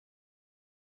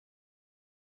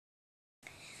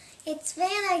It's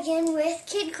Vanna again with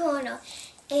Kid Korner,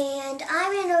 and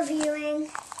I'm interviewing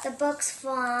the books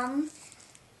from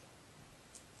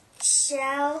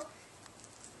Shel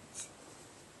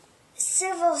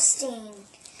Silverstein.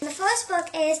 The first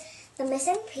book is The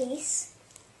Missing Piece.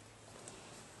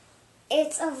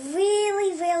 It's a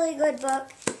really, really good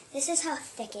book. This is how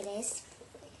thick it is.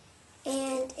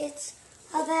 And it's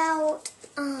about,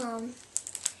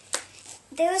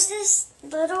 there's this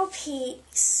little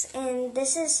piece, and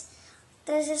there's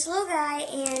this little guy,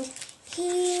 and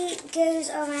he goes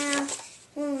around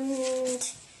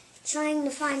trying to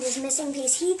find his missing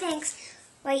piece. He thinks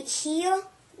right here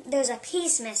there's a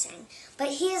piece missing, but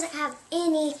he doesn't have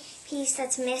any piece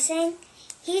that's missing.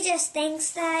 He just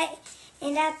thinks that,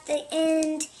 and at the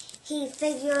end he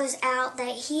figures out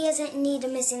that he doesn't need a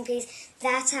missing piece.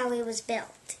 That's how he was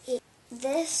built.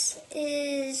 This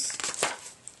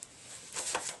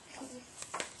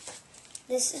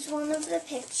is one of the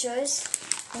pictures,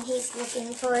 and he's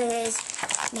looking for his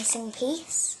missing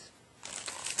piece.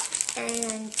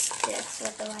 And that's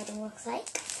what the writing looks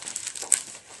like.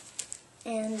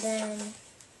 And then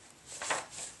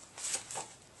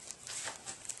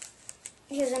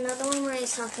here's another one where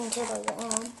he's talking to the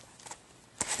wall.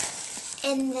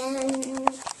 And then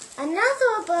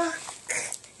another book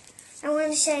I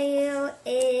want to show you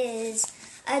is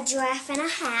A Giraffe and a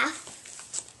Half.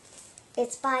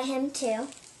 It's by him too.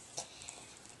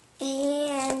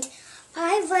 And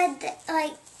I read,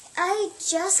 I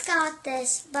just got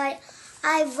this, but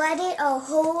I read it a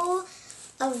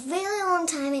really long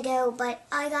time ago, but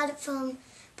I got it from,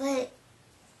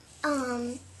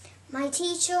 my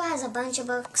teacher has a bunch of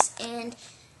books, and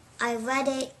I read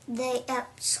it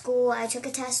at school. I took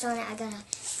a test on it. I got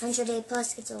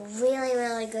 100A+. It's a really,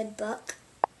 really good book.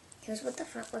 Here's what the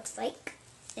front looks like.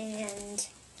 And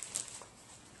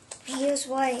here's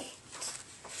what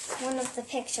one of the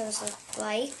pictures look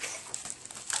like.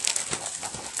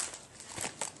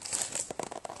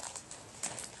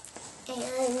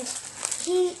 And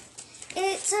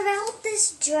it's about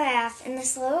this giraffe and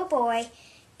this little boy,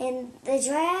 and the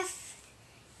giraffe,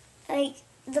 the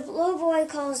little boy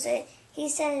calls it, he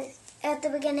says, at the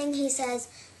beginning he says,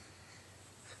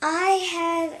 I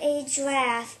have a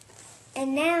giraffe,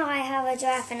 and now I have a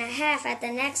giraffe and a half at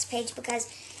the next page, because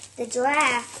the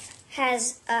giraffe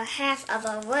has a half of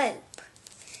a rope.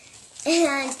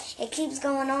 And it keeps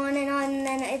going on, and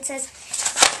then it says,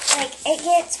 it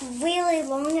gets really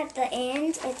long at the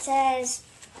end. It says,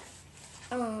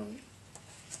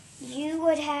 you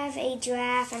would have a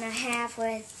giraffe and a half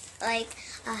with, a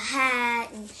hat,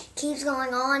 and keeps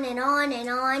going on and on and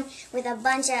on with a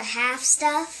bunch of half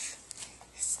stuff.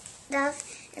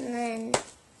 And then,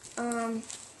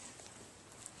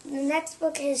 the next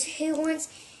book is Who Wants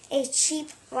a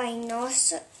Cheap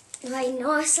Rhinoceros?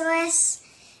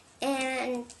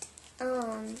 And,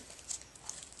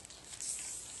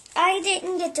 I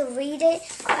didn't get to read it.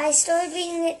 I started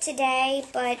reading it today,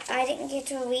 but I didn't get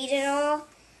to read it all.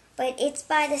 But it's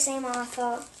by the same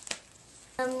author.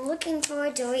 I'm looking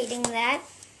forward to reading that.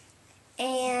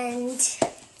 And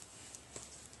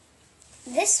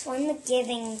this one, The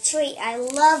Giving Tree. I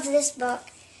love this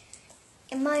book.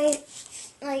 And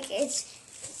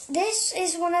this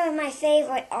is one of my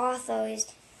favorite authors,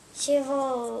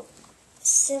 Shel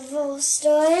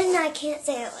Silverstein. I can't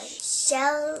say it like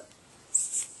Shel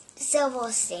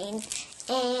Silverstein,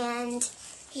 and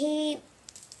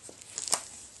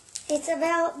it's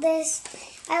about this.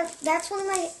 That's one of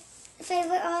my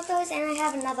favorite authors, and I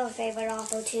have another favorite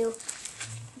author too.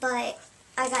 But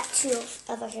I got two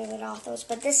other favorite authors,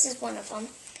 but this is one of them.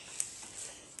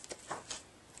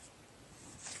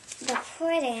 The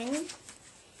printing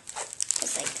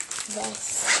is like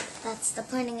this. That's the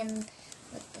printing and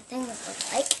what the thing would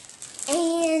look like.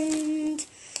 And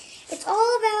it's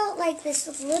all about this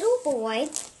little boy.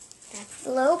 That's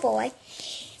the little boy.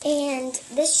 And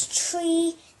this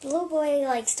tree, the little boy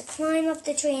likes to climb up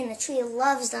the tree, and the tree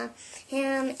loves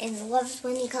him and loves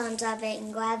when he climbs up it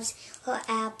and grabs her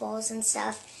apples and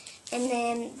stuff. And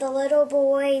then the little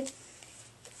boy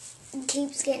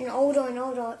keeps getting older and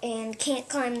older and can't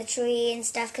climb the tree and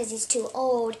stuff because he's too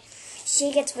old.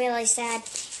 She gets really sad,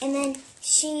 and then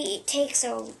she takes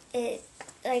her, the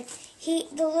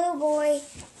little boy,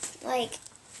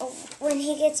 when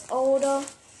he gets older,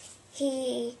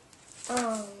 he,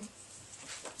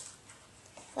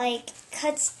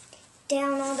 cuts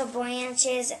down all the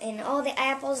branches and all the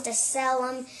apples to sell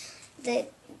them. The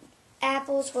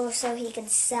apples were so he could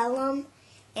sell them,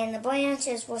 and the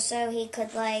branches were so he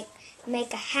could,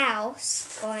 make a house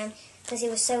for him, because he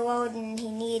was so old and he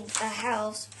needed a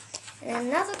house. And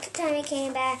another time he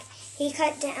came back, he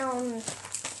cut down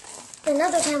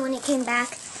another time when he came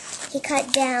back, he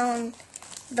cut down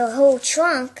the whole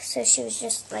trunk, so she was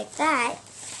just like that.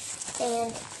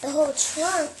 And the whole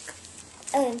trunk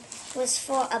was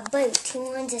for a boat. He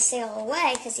wanted to sail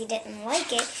away because he didn't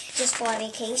like it, just for a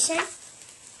vacation.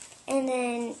 And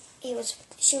then she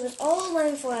was all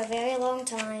alone for a very long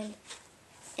time.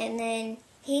 And then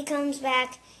he comes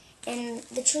back, and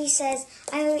the tree says,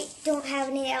 "I don't have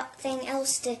anything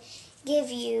else to give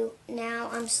you now.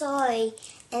 I'm sorry."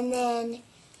 And then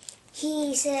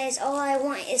he says, "All I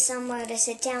want is somewhere to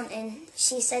sit down." And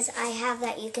she says, "I have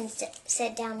that. You can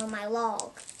sit down on my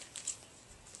log."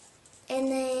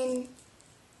 And then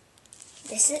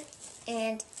this is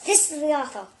the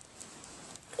author.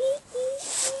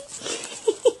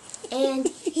 And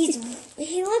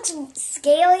he looks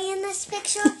scaly in this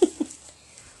picture.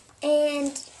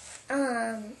 And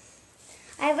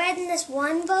I read in this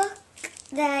one book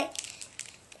that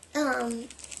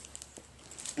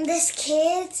this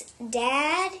kid's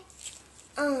dad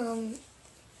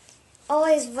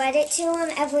always read it to him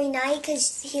every night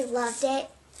because he loved it,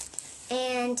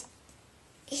 and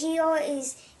he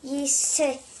always used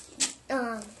to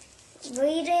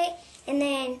read it and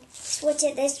then switch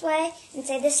it this way and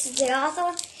say, "This is the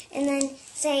author," and then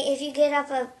say, "If you get up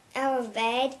out of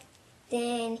bed,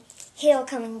 then he'll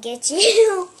come and get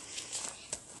you."